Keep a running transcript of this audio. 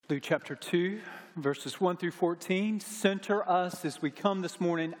Luke chapter 2, verses 1 through 14, center us as we come this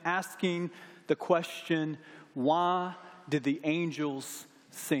morning asking the question, why did the angels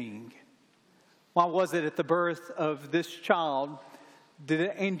sing? Why was it at the birth of this child did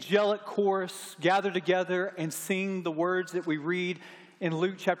an angelic chorus gather together and sing the words that we read in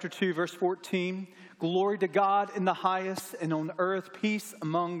Luke chapter 2, verse 14? Glory to God in the highest, and on earth peace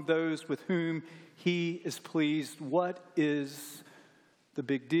among those with whom he is pleased. What is the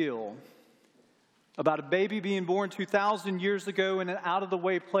big deal about a baby being born 2,000 years ago in an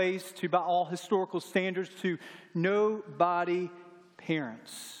out-of-the-way place to, by all historical standards, to nobody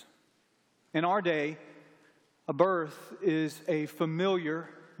parents? In our day, a birth is a familiar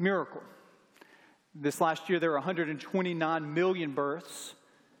miracle. This last year, there were 129 million births.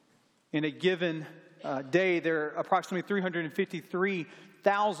 In a given day, there are approximately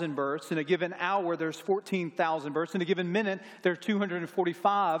 353,000 births. In a given hour, there's 14,000 births. In a given minute, there are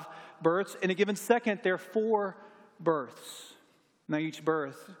 245 births. In a given second, there are 4 births. Now, each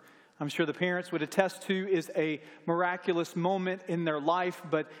birth, I'm sure the parents would attest to, is a miraculous moment in their life,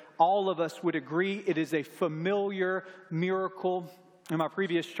 but all of us would agree it is a familiar miracle. In my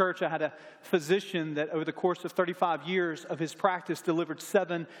previous church, I had a physician that over the course of 35 years of his practice delivered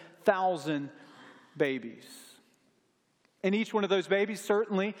 7,000 babies. And each one of those babies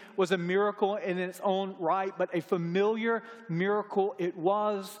certainly was a miracle in its own right, but a familiar miracle it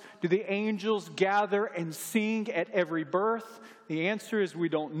was. Do the angels gather and sing at every birth? The answer is we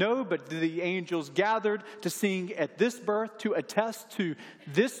don't know, but do the angels gathered to sing at this birth to attest to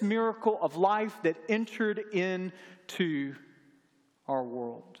this miracle of life that entered into our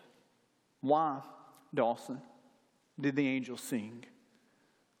world? Why, Dawson, did the angels sing?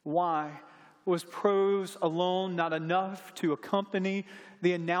 Why was prose alone not enough to accompany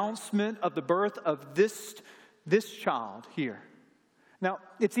the announcement of the birth of this child here? Now,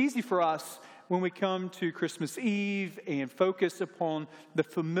 it's easy for us when we come to Christmas Eve and focus upon the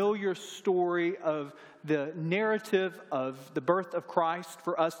familiar story of the narrative of the birth of Christ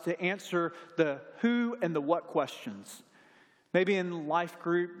for us to answer the who and the what questions. Maybe in life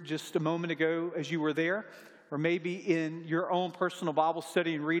group just a moment ago as you were there, or maybe in your own personal Bible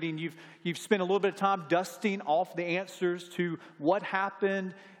study and reading, you've spent a little bit of time dusting off the answers to what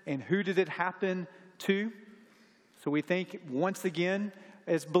happened and who did it happen to. So we think once again,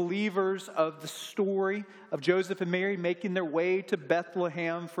 as believers of the story of Joseph and Mary making their way to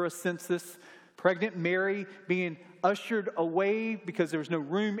Bethlehem for a census, pregnant Mary being ushered away because there was no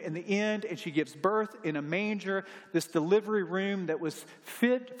room in the inn, and she gives birth in a manger, this delivery room that was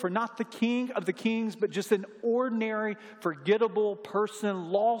fit for not the king of the kings, but just an ordinary, forgettable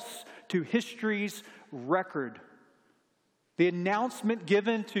person lost to history's record. The announcement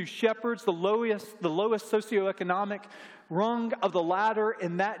given to shepherds, the lowest socioeconomic rung of the ladder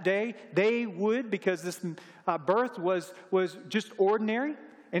in that day, they would, because this birth was just ordinary,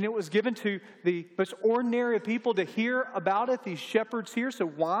 and it was given to the most ordinary of people to hear about it, these shepherds here. So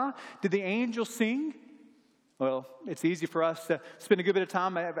why did the angels sing? Well, it's easy for us to spend a good bit of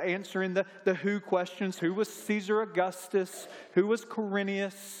time answering the who questions. Who was Caesar Augustus? Who was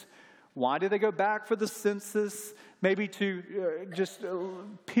Quirinius? Why did they go back for the census? Maybe to just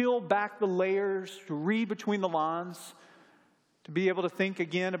peel back the layers, to read between the lines, to be able to think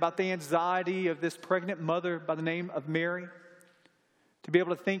again about the anxiety of this pregnant mother by the name of Mary. To be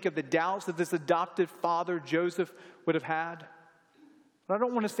able to think of the doubts that this adopted father, Joseph, would have had. But I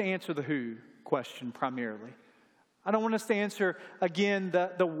don't want us to answer the who question primarily. I don't want us to answer, again,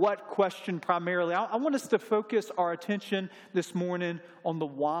 the what question primarily. I want us to focus our attention this morning on the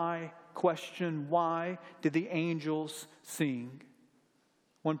why question. Why did the angels sing?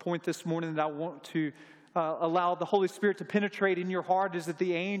 One point this morning that I want to allow the Holy Spirit to penetrate in your heart is that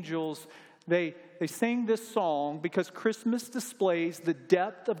the angels, They sing this song because Christmas displays the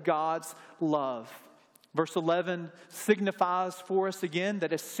depth of God's love. Verse 11 signifies for us again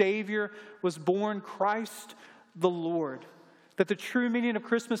that a Savior was born, Christ the Lord. That the true meaning of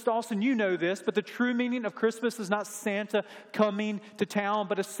Christmas, Dawson, you know this, but the true meaning of Christmas is not Santa coming to town,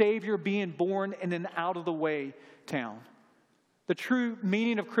 but a Savior being born in an out-of-the-way town. The true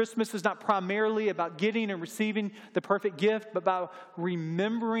meaning of Christmas is not primarily about getting and receiving the perfect gift, but about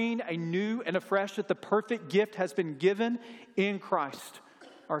remembering anew and afresh that the perfect gift has been given in Christ,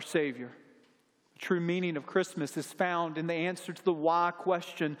 our Savior. The true meaning of Christmas is found in the answer to the why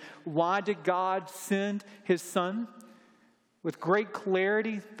question. Why did God send His Son? With great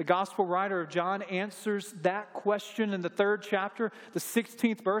clarity, the gospel writer of John answers that question in the 3rd chapter, the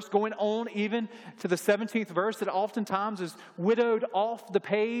 16th verse, going on even to the 17th verse that oftentimes is widowed off the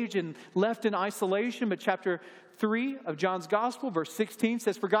page and left in isolation. But chapter 3 of John's gospel, verse 16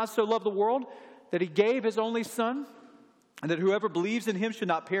 says, "For God so loved the world that he gave his only Son, and that whoever believes in him should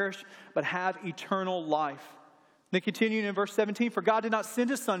not perish, but have eternal life." Then continuing in verse 17, "For God did not send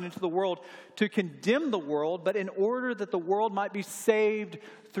his Son into the world to condemn the world, but in order that the world might be saved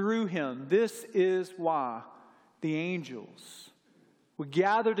through him. This is why the angels would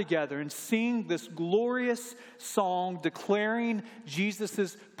gather together and sing this glorious song declaring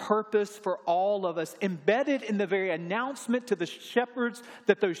Jesus' purpose for all of us, embedded in the very announcement to the shepherds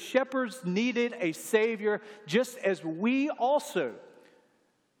that those shepherds needed a Savior, just as we also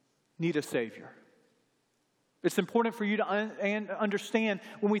need a Savior." It's important for you to understand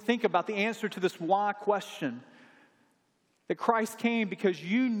when we think about the answer to this why question, that Christ came because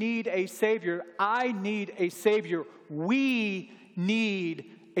you need a Savior. I need a Savior. We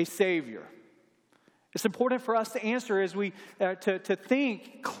need a Savior. It's important for us to answer as we to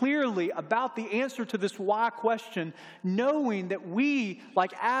think clearly about the answer to this why question, knowing that we,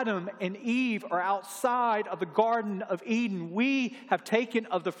 like Adam and Eve, are outside of the Garden of Eden. We have taken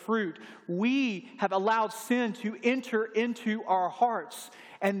of the fruit. We have allowed sin to enter into our hearts.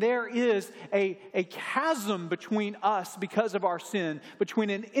 And there is a chasm between us because of our sin, between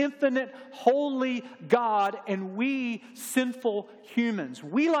an infinite, holy God and we sinful humans.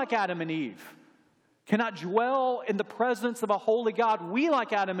 We, like Adam and Eve, cannot dwell in the presence of a holy God. We,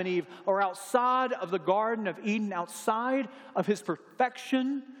 like Adam and Eve, are outside of the Garden of Eden, outside of his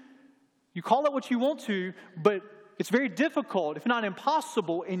perfection. You call it what you want to, but it's very difficult, if not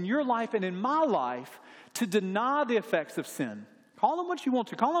impossible, in your life and in my life to deny the effects of sin. Call them what you want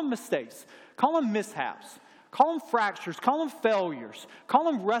to. Call them mistakes. Call them mishaps. Call them fractures. Call them failures. Call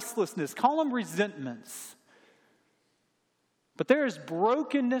them restlessness. Call them resentments. But there is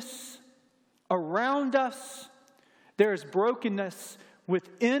brokenness around us. There is brokenness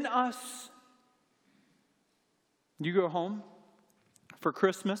within us. You go home for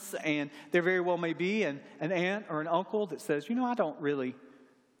Christmas, and there very well may be an aunt or an uncle that says, I don't really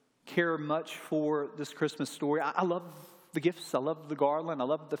care much for this Christmas story. I love the gifts. I love the garland. I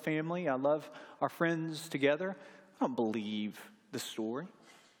love the family. I love our friends together. I don't believe the story.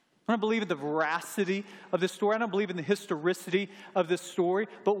 I don't believe in the veracity of this story. I don't believe in the historicity of this story.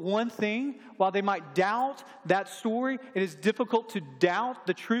 But one thing, while they might doubt that story, it is difficult to doubt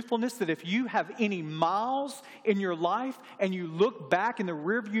the truthfulness that if you have any miles in your life and you look back in the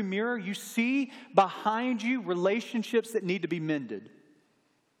rearview mirror, you see behind you relationships that need to be mended.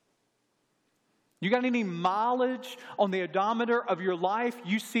 You got any mileage on the odometer of your life,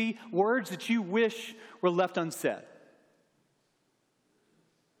 you see words that you wish were left unsaid.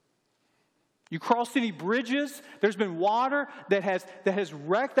 You crossed any bridges, there's been water that has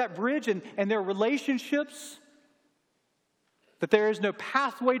wrecked that bridge, and there are relationships that there is no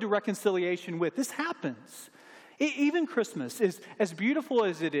pathway to reconciliation with. This happens. Even Christmas is as beautiful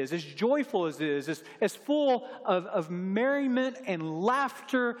as it is, as joyful as it is, as full of merriment and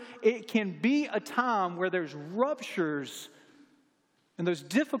laughter. It can be a time where there's ruptures and those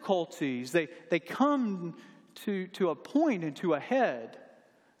difficulties. They come to a point and to a head.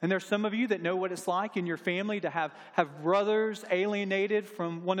 And there's some of you that know what it's like in your family to have brothers alienated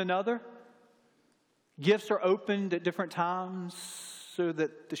from one another. Gifts are opened at different times so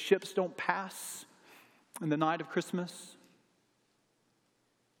that the ships don't pass in the night of Christmas.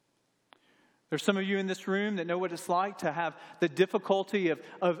 There's some of you in this room that know what it's like to have the difficulty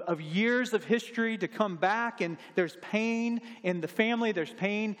of years of history to come back, and there's pain in the family, there's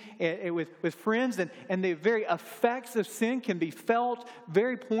pain with friends, and the very effects of sin can be felt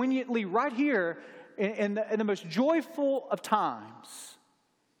very poignantly right here in the most joyful of times.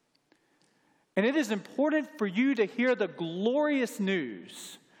 And it is important for you to hear the glorious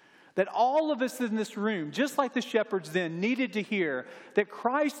news that all of us in this room, just like the shepherds then, needed to hear, that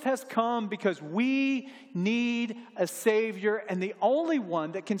Christ has come because we need a Savior, and the only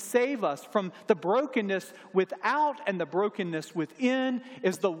one that can save us from the brokenness without and the brokenness within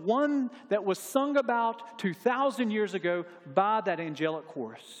is the one that was sung about 2,000 years ago by that angelic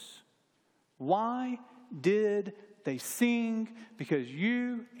chorus. Why did they sing? Because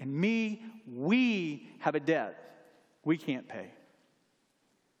you and me, we have a debt we can't pay.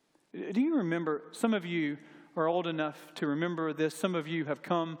 Do you remember, some of you are old enough to remember this, some of you have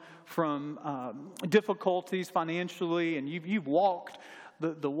come from difficulties financially, and you've walked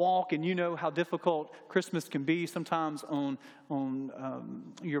the walk, and you know how difficult Christmas can be sometimes on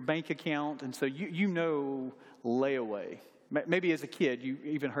your bank account, and so you know layaway. Maybe as a kid, you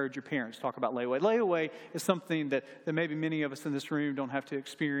even heard your parents talk about layaway. Layaway is something that maybe many of us in this room don't have to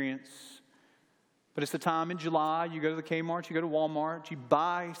experience. But it's a time in July, you go to the Kmart, you go to Walmart, you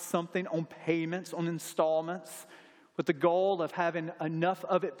buy something on payments, on installments, with the goal of having enough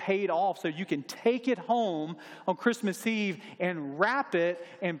of it paid off so you can take it home on Christmas Eve and wrap it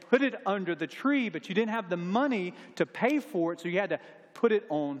and put it under the tree, but you didn't have the money to pay for it, so you had to put it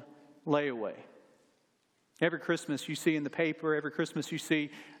on layaway. Every Christmas you see in the paper, every Christmas you see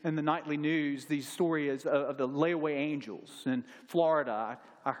in the nightly news, these stories of the layaway angels. In Florida,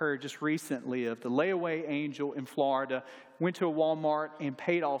 I heard just recently of the layaway angel in Florida, went to a Walmart and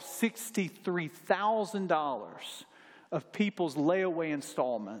paid off $63,000 of people's layaway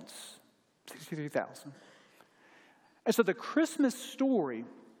installments. $63,000. And so the Christmas story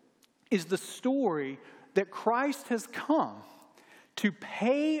is the story that Christ has come to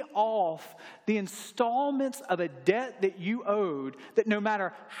pay off the installments of a debt that you owed, that no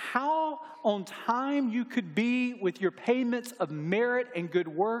matter how on time you could be with your payments of merit and good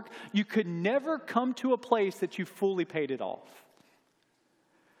work, you could never come to a place that you fully paid it off.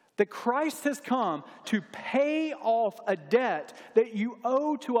 That Christ has come to pay off a debt that you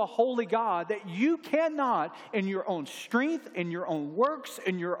owe to a holy God that you cannot, in your own strength, in your own works,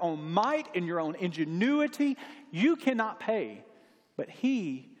 in your own might, in your own ingenuity, you cannot pay. But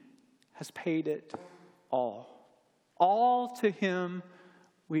He has paid it all. All to Him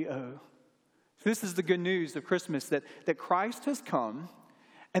we owe. This is the good news of Christmas, that Christ has come,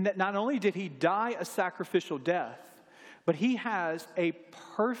 and that not only did He die a sacrificial death, but He has a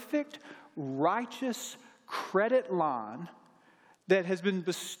perfect, righteous credit line that has been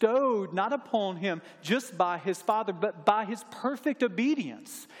bestowed not upon Him just by His Father, but by His perfect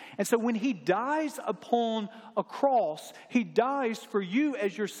obedience. And so when He dies upon a cross, He dies for you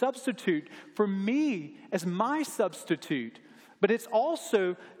as your substitute, for me as my substitute. But it's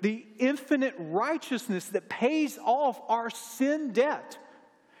also the infinite righteousness that pays off our sin debt.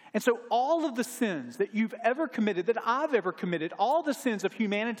 And so all of the sins that you've ever committed, that I've ever committed, all the sins of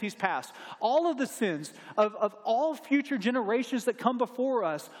humanity's past, all of the sins of all future generations that come before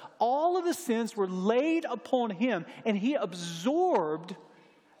us, all of the sins were laid upon Him, and He absorbed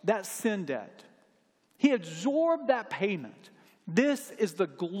that sin debt. He absorbed that payment. This is the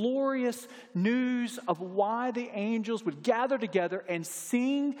glorious news of why the angels would gather together and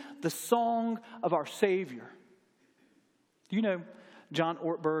sing the song of our Savior. Do you know John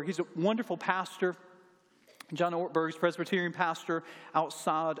Ortberg? He's a wonderful pastor. John Ortberg's Presbyterian pastor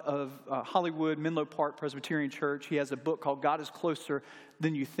outside of Hollywood, Menlo Park Presbyterian Church. He has a book called God is Closer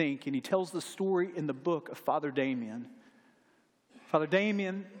Than You Think, and he tells the story in the book of Father Damien. Father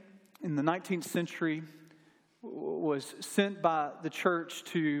Damien, in the 19th century, was sent by the church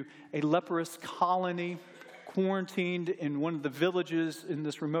to a leprous colony, quarantined in one of the villages in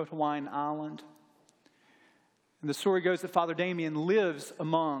this remote Hawaiian island. And the story goes that Father Damien lives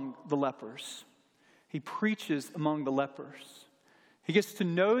among the lepers. He preaches among the lepers. He gets to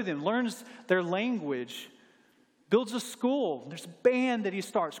know them, learns their language, builds a school. There's a band that he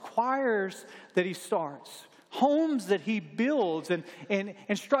starts, choirs that he starts, homes that he builds and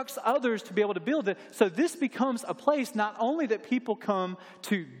instructs others to be able to build it. So this becomes a place not only that people come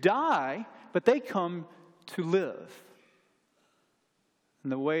to die, but they come to live.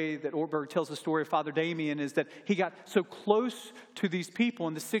 And the way that Ortberg tells the story of Father Damien is that he got so close to these people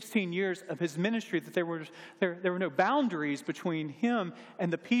in the 16 years of his ministry that there were no boundaries between him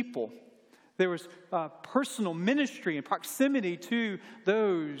and the people. There was personal ministry and proximity to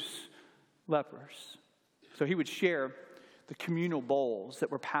those lepers. So he would share the communal bowls that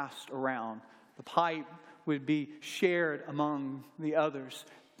were passed around. The pipe would be shared among the others.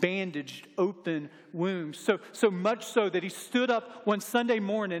 Bandaged, open wounds. So much so that he stood up one Sunday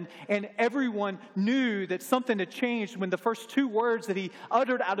morning and everyone knew that something had changed when the first two words that he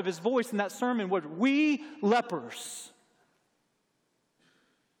uttered out of his voice in that sermon were, "We lepers."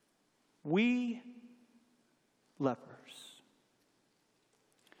 We lepers.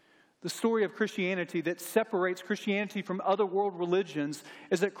 The story of Christianity that separates Christianity from other world religions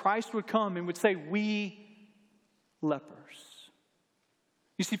is that Christ would come and would say, "We lepers."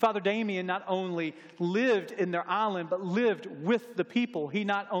 You see, Father Damien not only lived in their island, but lived with the people. He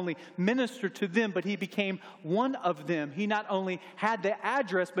not only ministered to them, but he became one of them. He not only had their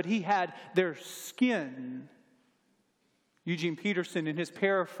address, but he had their skin. Eugene Peterson, in his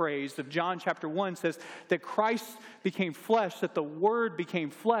paraphrase of John chapter 1, says that Christ became flesh, that the Word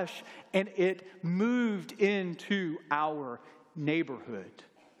became flesh, and it moved into our neighborhood.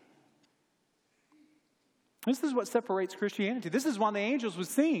 This is what separates Christianity. This is why the angels would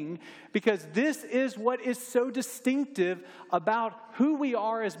sing, because this is what is so distinctive about who we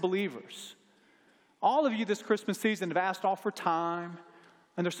are as believers. All of you this Christmas season have asked all for time.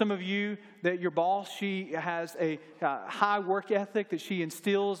 And there's some of you that your boss, she has a high work ethic that she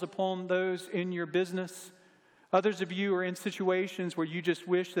instills upon those in your business. Others of you are in situations where you just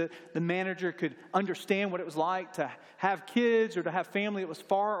wish that the manager could understand what it was like to have kids or to have family that was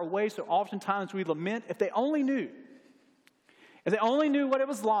far away. So oftentimes we lament, if they only knew. If they only knew what it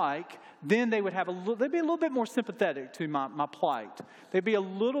was like, then they would they'd be a little bit more sympathetic to my plight. They'd be a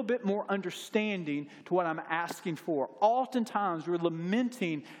little bit more understanding to what I'm asking for. Oftentimes we're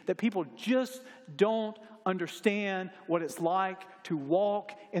lamenting that people just don't understand what it's like to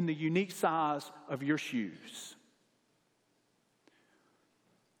walk in the unique size of your shoes.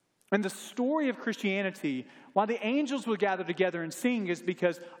 And the story of Christianity, why the angels will gather together and sing, is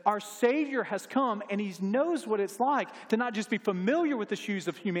because our Savior has come and He knows what it's like to not just be familiar with the shoes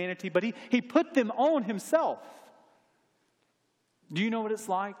of humanity, but He put them on Himself. Do you know what it's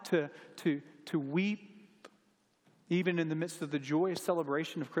like to weep even in the midst of the joyous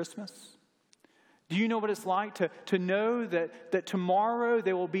celebration of Christmas? Do you know what it's like to know that tomorrow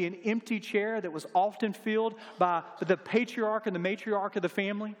there will be an empty chair that was often filled by the patriarch and the matriarch of the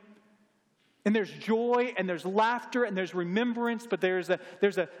family? And there's joy and there's laughter and there's remembrance, but there's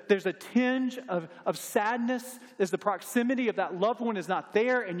a tinge of sadness as the proximity of that loved one is not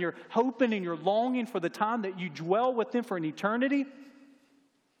there, and you're hoping and you're longing for the time that you dwell with them for an eternity.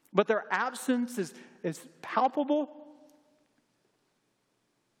 But their absence is palpable.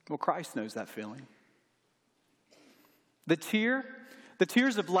 Well, Christ knows that feeling. The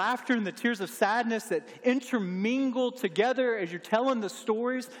tears of laughter and the tears of sadness that intermingle together as you're telling the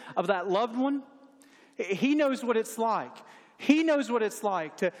stories of that loved one. He knows what it's like. He knows what it's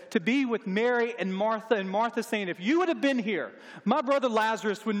like to be with Mary and Martha saying, if you would have been here, my brother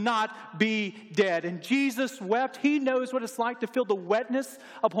Lazarus would not be dead. And Jesus wept. He knows what it's like to feel the wetness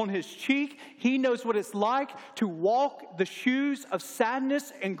upon his cheek. He knows what it's like to walk the shoes of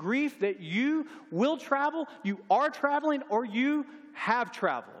sadness and grief that you will travel, you are traveling, or you have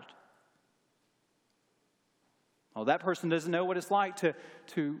traveled. Oh, that person doesn't know what it's like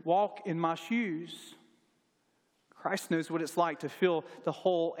to walk in my shoes. Christ knows what it's like to feel the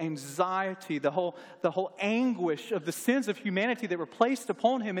whole anxiety, the whole anguish of the sins of humanity that were placed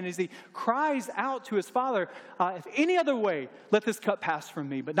upon him. And as he cries out to his Father, if any other way, let this cup pass from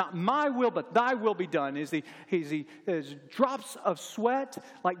me, but not my will, but thy will be done. As drops of sweat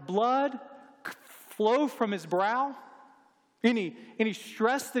like blood flow from his brow, any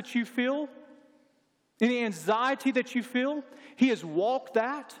stress that you feel, any anxiety that you feel, he has walked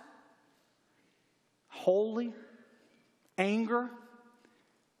that. Holy anger,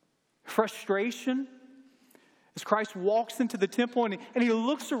 frustration. As Christ walks into the temple and he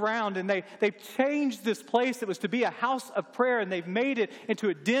looks around, and they've changed this place that was to be a house of prayer, and they've made it into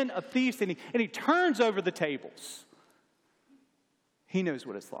a den of thieves, and he turns over the tables. He knows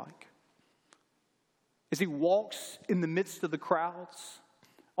what it's like. As he walks in the midst of the crowds,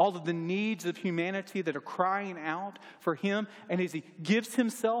 all of the needs of humanity that are crying out for him, and as he gives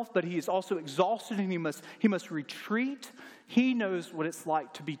himself, but he is also exhausted and he must retreat. He knows what it's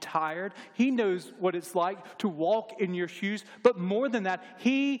like to be tired. He knows what it's like to walk in your shoes. But more than that,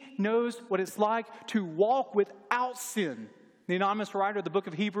 he knows what it's like to walk without sin. The anonymous writer of the book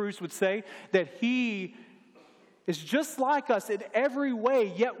of Hebrews would say that he is just like us in every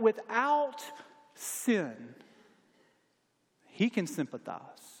way, yet without sin. He can sympathize.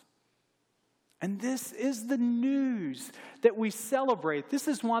 And this is the news that we celebrate. This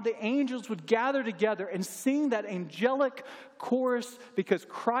is why the angels would gather together and sing that angelic chorus, because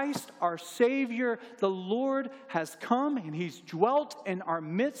Christ, our Savior, the Lord, has come and he's dwelt in our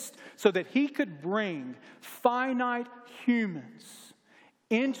midst so that he could bring finite humans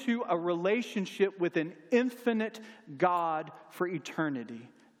into a relationship with an infinite God for eternity.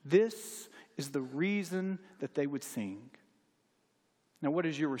 This is the reason that they would sing. Now, what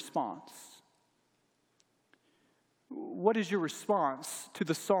is your response? What is your response to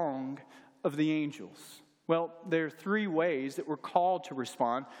the song of the angels? Well, there are three ways that we're called to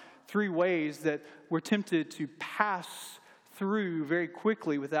respond, three ways that we're tempted to pass through very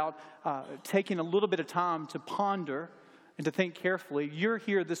quickly without taking a little bit of time to ponder and to think carefully. You're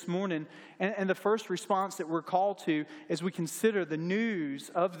here this morning, and the first response that we're called to as we consider the news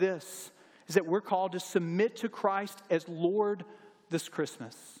of this is that we're called to submit to Christ as Lord this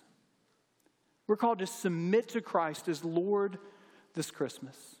Christmas. We're called to submit to Christ as Lord this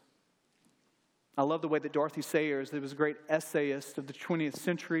Christmas. I love the way that Dorothy Sayers, who was a great essayist of the 20th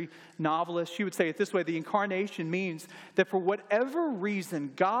century novelist, she would say it this way: the incarnation means that for whatever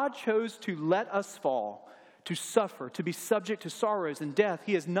reason God chose to let us fall, to suffer, to be subject to sorrows and death,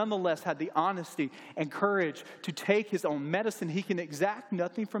 he has nonetheless had the honesty and courage to take his own medicine. He can exact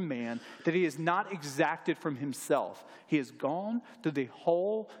nothing from man that he has not exacted from himself. He has gone through the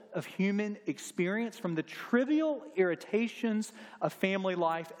whole of human experience, from the trivial irritations of family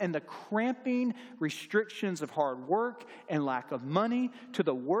life and the cramping restrictions of hard work and lack of money, to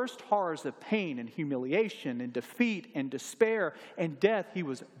the worst horrors of pain and humiliation and defeat and despair and death. He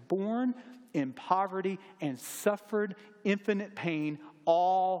was born in poverty and suffered infinite pain,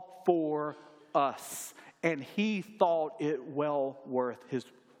 all for us. And he thought it well worth his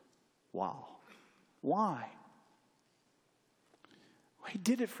while. Why? He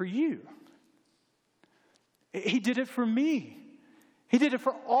did it for you. He did it for me. He did it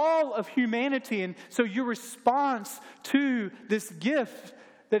for all of humanity. And so your response to this gift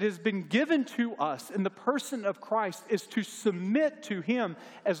that has been given to us in the person of Christ is to submit to him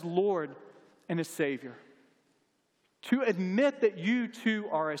as Lord and as Savior. To admit that you too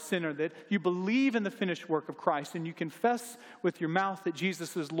are a sinner, that you believe in the finished work of Christ, and you confess with your mouth that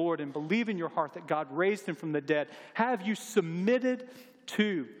Jesus is Lord and believe in your heart that God raised him from the dead. Have you submitted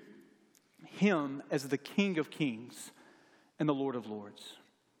to him as the King of Kings and the Lord of Lords?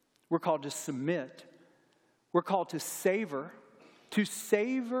 We're called to submit. We're called to savor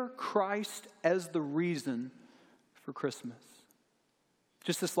Christ as the reason for Christmas.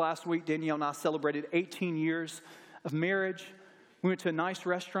 Just this last week, Danielle and I celebrated 18 years of marriage. We went to a nice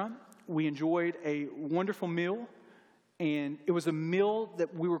restaurant. We enjoyed a wonderful meal. And it was a meal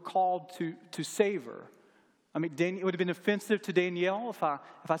that we were called to savor. I mean, it would have been offensive to Danielle if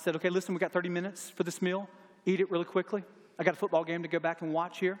I said, okay, listen, we got 30 minutes for this meal. Eat it really quickly. I got a football game to go back and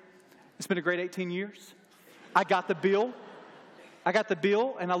watch here. It's been a great 18 years. I got the bill,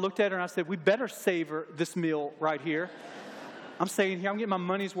 and I looked at her and I said, we better savor this meal right here. I'm saying here, I'm getting my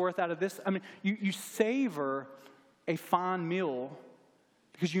money's worth out of this. I mean, you savor a fine meal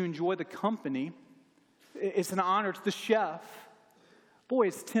because you enjoy the company. It's an honor to the chef. Boy,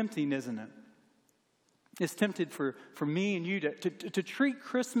 it's tempting, isn't it? It's tempted for me and you to treat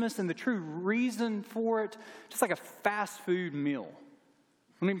Christmas and the true reason for it just like a fast food meal.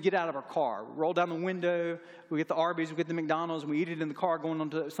 We don't even get out of our car. We roll down the window, we get the Arby's, we get the McDonald's, and we eat it in the car going on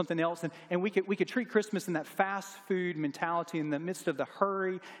to something else. And we could treat Christmas in that fast food mentality in the midst of the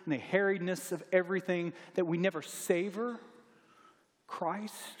hurry and the harriedness of everything, that we never savor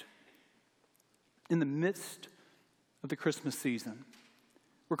Christ in the midst of the Christmas season.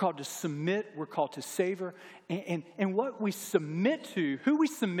 We're called to submit, we're called to savor. And what we submit to, who we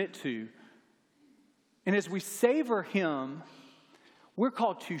submit to, and as we savor him, we're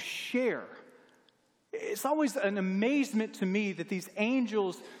called to share. It's always an amazement to me that these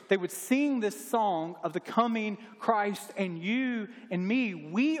angels, they would sing this song of the coming Christ, and you and me,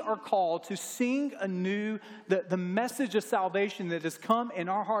 we are called to sing anew the message of salvation that has come in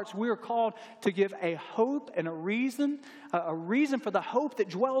our hearts. We are called to give a hope and a reason for the hope that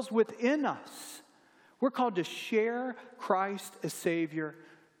dwells within us. We're called to share Christ as Savior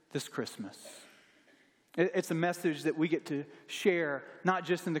this Christmas. It's a message that we get to share, not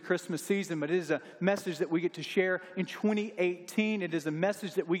just in the Christmas season, but it is a message that we get to share in 2018. It is a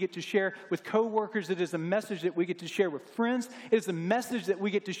message that we get to share with coworkers. It is a message that we get to share with friends. It is a message that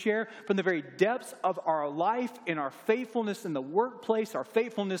we get to share from the very depths of our life, in our faithfulness in the workplace, our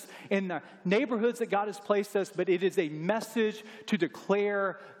faithfulness in the neighborhoods that God has placed us. But it is a message to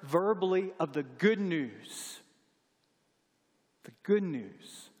declare verbally of the good news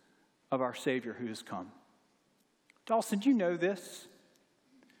of our Savior who has come. Dawson, do you know this?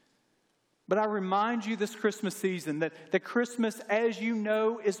 But I remind you this Christmas season that Christmas, as you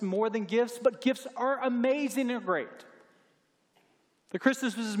know, is more than gifts, but gifts are amazing and great. The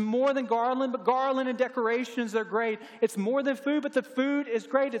Christmas is more than garland, but garland and decorations are great. It's more than food, but the food is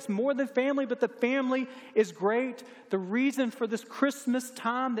great. It's more than family, but the family is great. The reason for this Christmas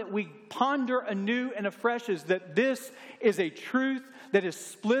time that we ponder anew and afresh is that this is a truth that has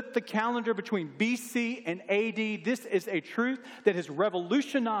split the calendar between BC and AD. This is a truth that has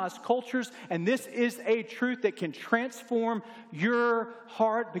revolutionized cultures, and this is a truth that can transform your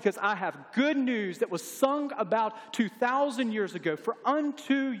heart, because I have good news that was sung about 2,000 years ago. For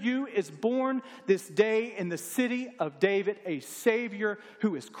unto you is born this day in the city of David a Savior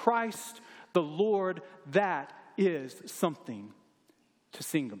who is Christ the Lord. That is something to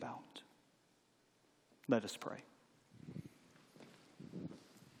sing about. Let us pray.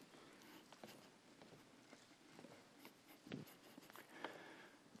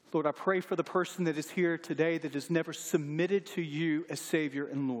 Lord, I pray for the person that is here today that has never submitted to you as Savior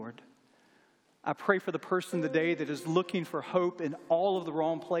and Lord. I pray for the person today that is looking for hope in all of the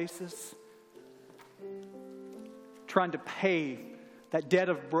wrong places, trying to pay that debt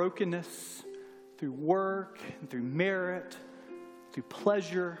of brokenness through work and through merit, through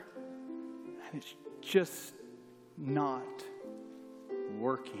pleasure, and it's just not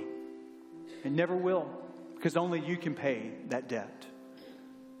working. It never will, because only you can pay that debt.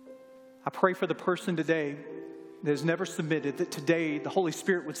 I pray for the person today that has never submitted, that today the Holy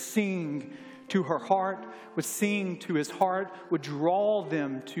Spirit would sing to her heart, would sing to his heart, would draw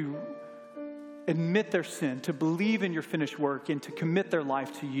them to admit their sin, to believe in your finished work, and to commit their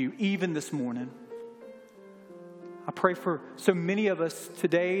life to you, even this morning. I pray for so many of us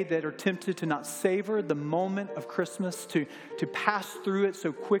today that are tempted to not savor the moment of Christmas, to pass through it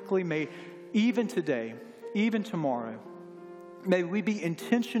so quickly. May even today, even tomorrow, may we be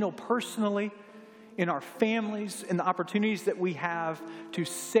intentional personally in our families and the opportunities that we have to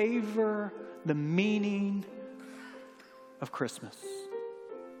savor the meaning of Christmas.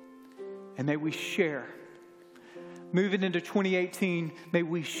 And may we share. Moving into 2018, may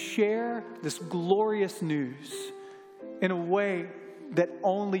we share this glorious news in a way that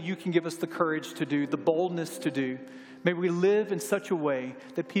only you can give us the courage to do, the boldness to do. May we live in such a way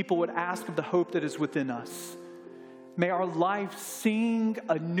that people would ask of the hope that is within us. May our life sing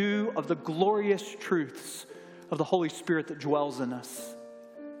anew of the glorious truths of the Holy Spirit that dwells in us.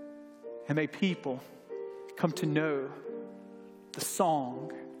 And may people come to know the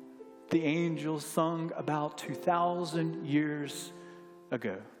song the angels sung about 2,000 years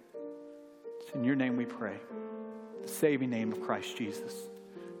ago. It's in your name we pray. The saving name of Christ Jesus.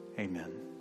 Amen.